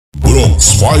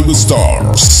Bronx 5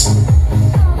 stars.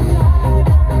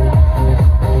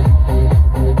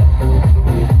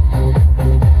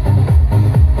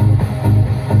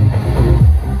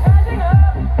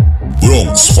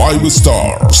 Bronx 5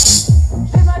 stars.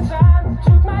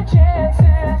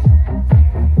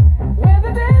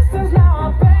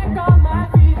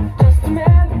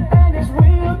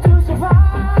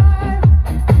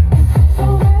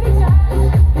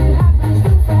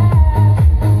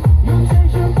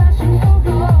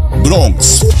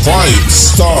 Bronx 5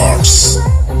 stars.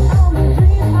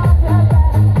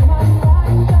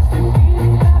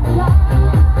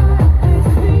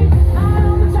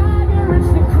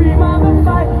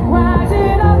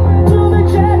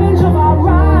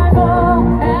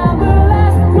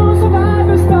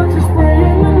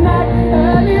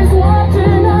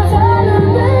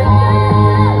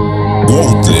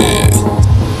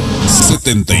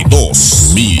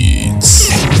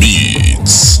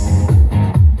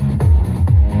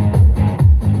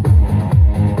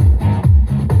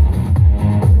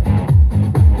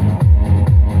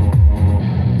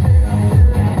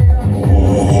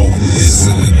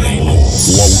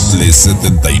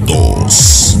 Cuautle72mix.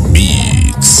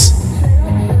 Cuautle72mix.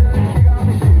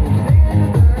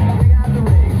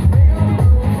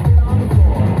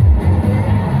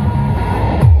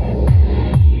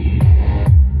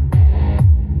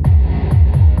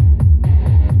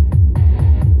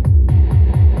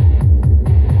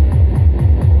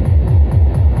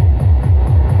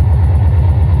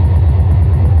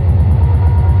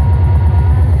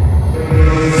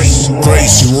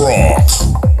 Crazy rock.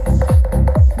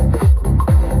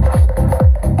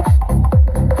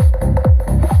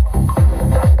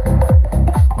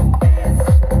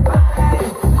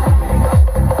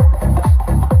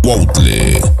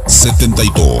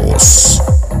 Cuautle72.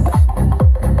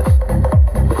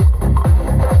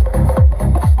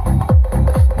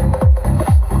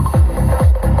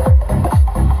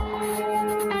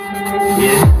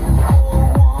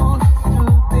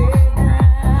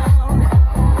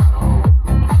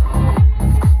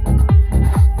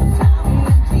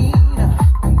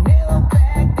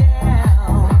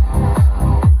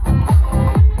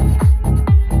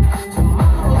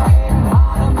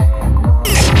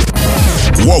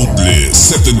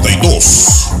 Cuautle72.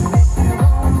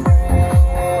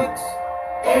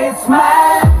 It's my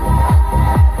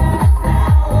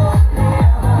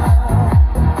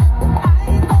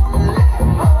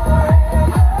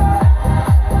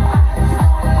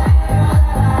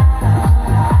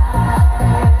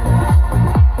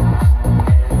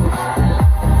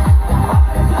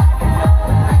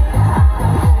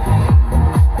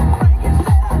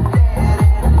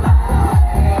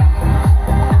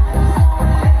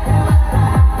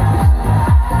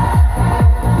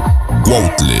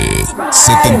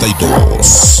Cuautle72.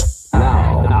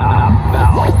 Now,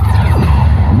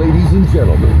 ladies and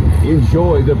gentlemen,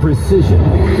 enjoy the precision,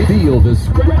 feel the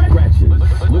scratches,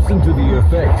 listen to the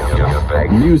effects,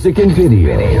 music and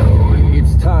video.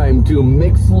 It's time to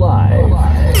mix live.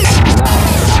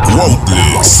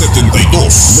 Cuautle72.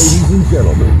 Ladies and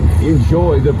gentlemen,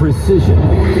 enjoy the precision,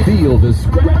 feel the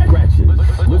scratches,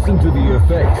 listen to the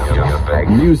effects,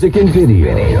 music and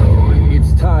video.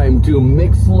 It's time to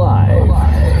mix live.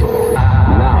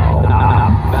 Now,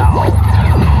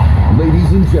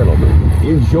 ladies and gentlemen,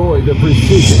 enjoy the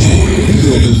precision,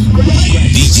 feel the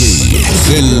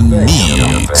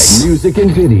NYC music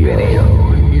and video.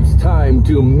 It's time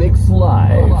to mix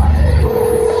live.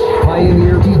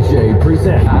 Pioneer DJ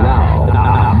present now.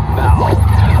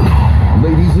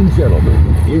 Ladies and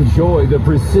gentlemen, enjoy the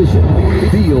precision,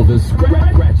 feel the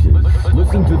scratches,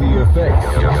 listen to the effects,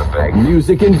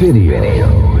 music and video.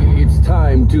 It's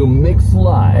time to mix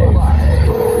live.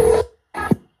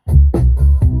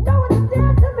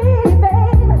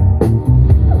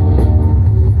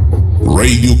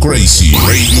 Radio Crazy,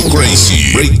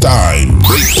 break time.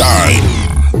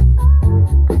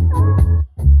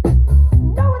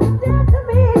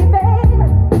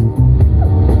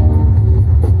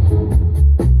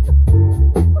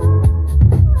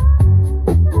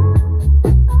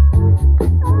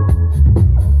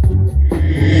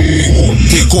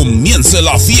 Que comience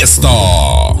la fiesta.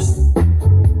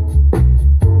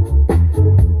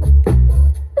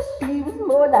 She was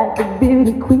more like a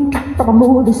beauty queen from a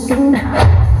movie scene.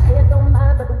 Said don't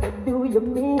mind, but what do you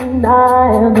mean? I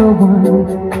am the one who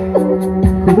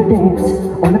would dance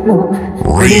on the floor.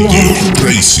 Radio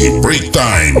Crazy, break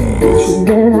time.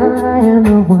 Then I am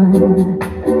the one who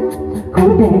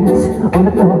would dance on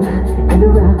the floor and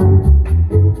around.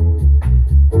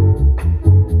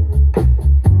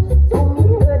 She told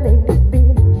me her name was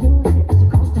Billie Jean as she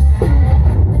crossed the street.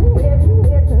 Heavy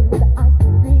head with the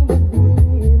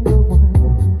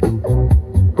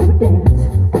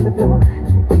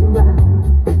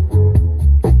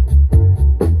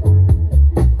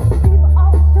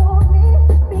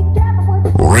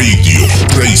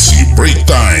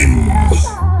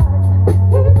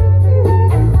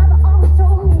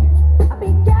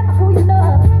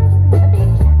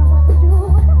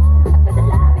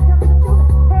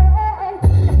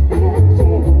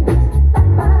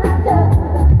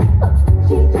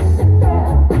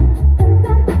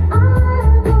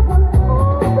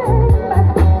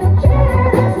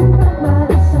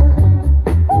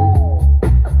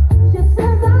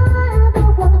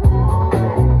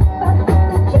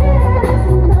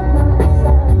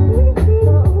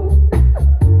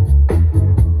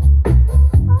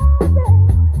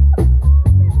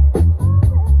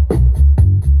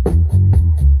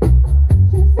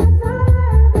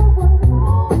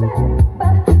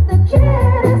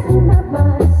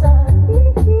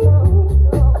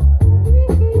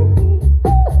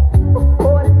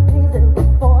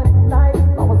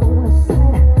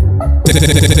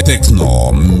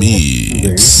Techno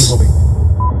Mix.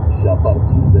 A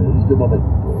partir de este momento,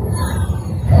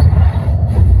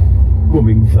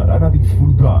 comenzarán a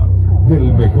disfrutar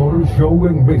del mejor show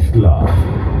en mezcla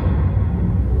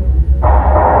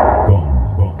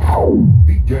con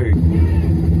DJ.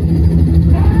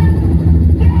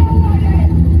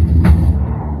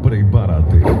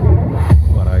 Prepárate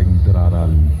para entrar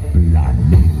al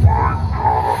planeta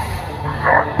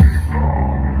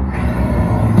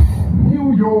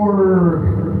New York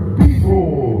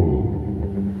People.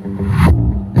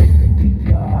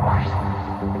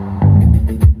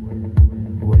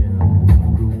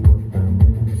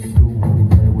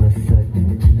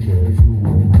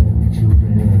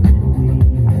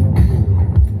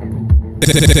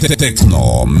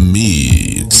 Techno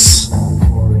Mix.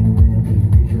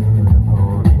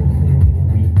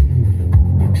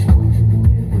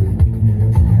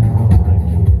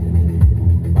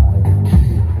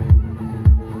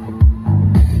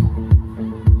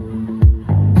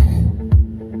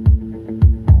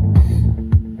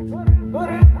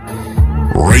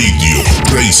 Radio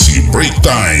Crazy Break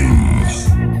Time.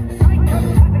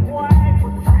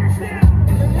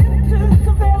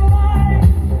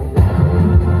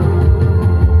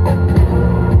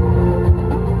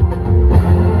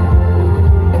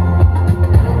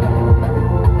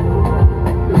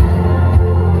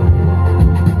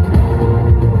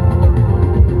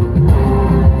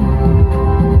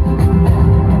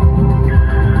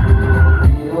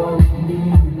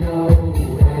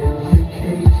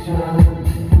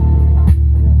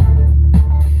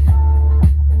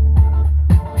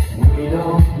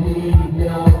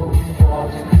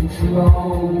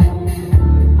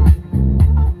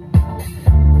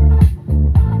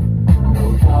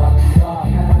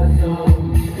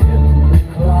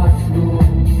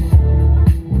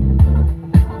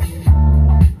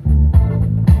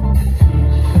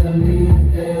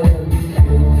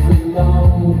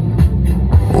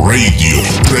 Radio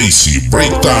Crazy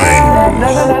Break Time.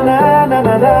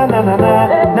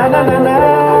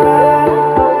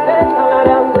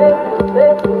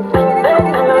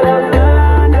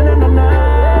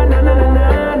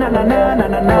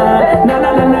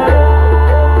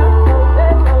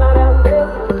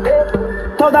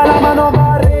 Toda la mano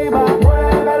para arriba,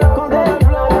 muévelo con todo el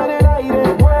flow en el aire,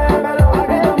 muévelo,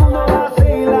 aquí todo el mundo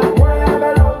vacila,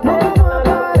 muévelo, no vamos a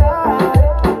parar.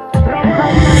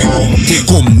 Que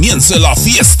comience la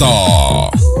fiesta.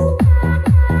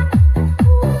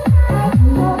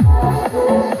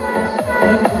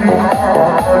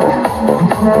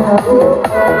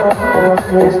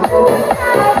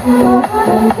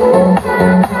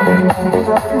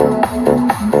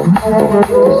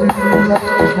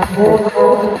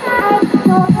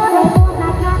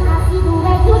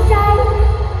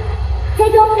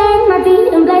 Take your hand, my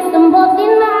feet, and bless them both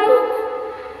in light.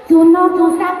 You know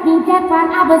you stopped me dead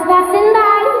while I was passing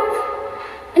by.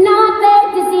 And now I beg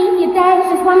to see you dance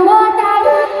just one more time.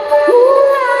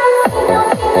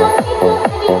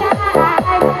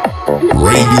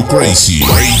 Radio Crazy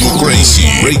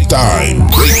Break Time.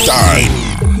 Break Time.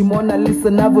 Kimona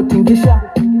listen navyotingisha.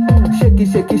 Shake,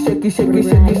 shake, shake, shake, shake,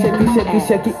 shake, shake,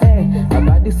 shake, eh. Your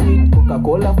body sweet,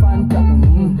 Coca-Cola Fanta.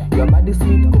 Your body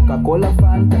sweet, Coca-Cola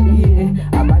Fanta. Yeah,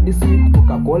 your body sweet,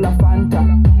 Coca-Cola Fanta.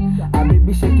 A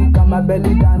baby shake kama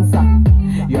belly dancer.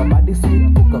 Your body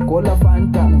sweet, Coca-Cola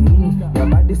Fanta. Your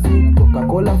body sweet,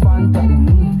 Coca-Cola Fanta.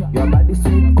 Your body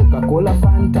sweet, Coca-Cola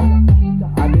Fanta.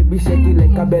 A baby shake it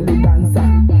like a belly dancer.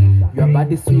 Your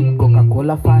body sweet,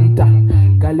 Coca-Cola Fanta.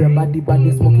 Girl, your body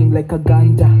smoking like a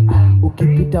ganja.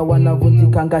 Ukipita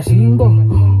wanavunjikanga shingo.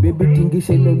 Baby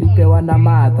tingisha ilo lipewa na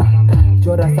madha.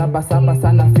 Chora saba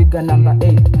sana figure number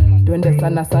 8. Twende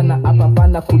sana hapa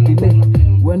pana kudile.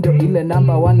 Wendo ile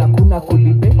number 1 kuna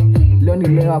kudibe. Leo ni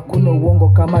leo hakuna uongo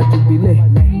kama jubile.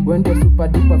 Wendo super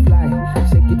duper fly.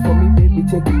 Shake it for me baby,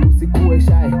 check it usikuwe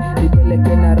shy.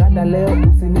 Nipeleke na rada leo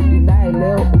usinidinae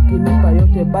leo. Ukinipa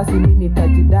yote basi mimi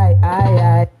nitajidai.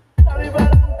 Ai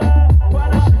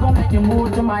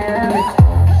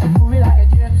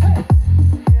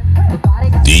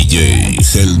DJ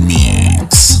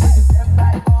Helmix.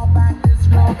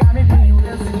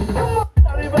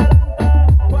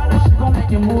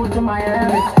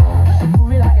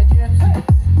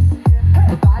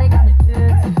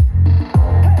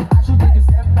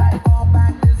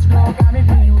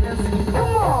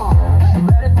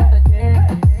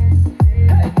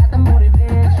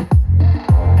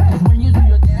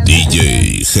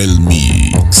 DJ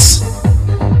Helmix.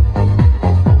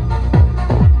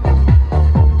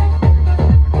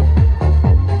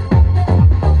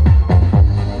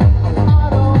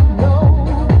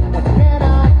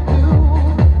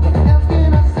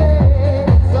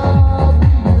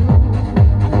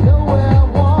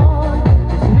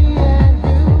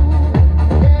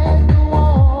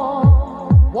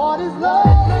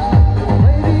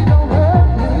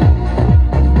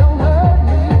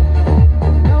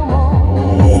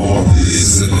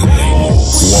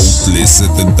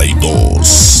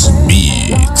 Cuautle72mix.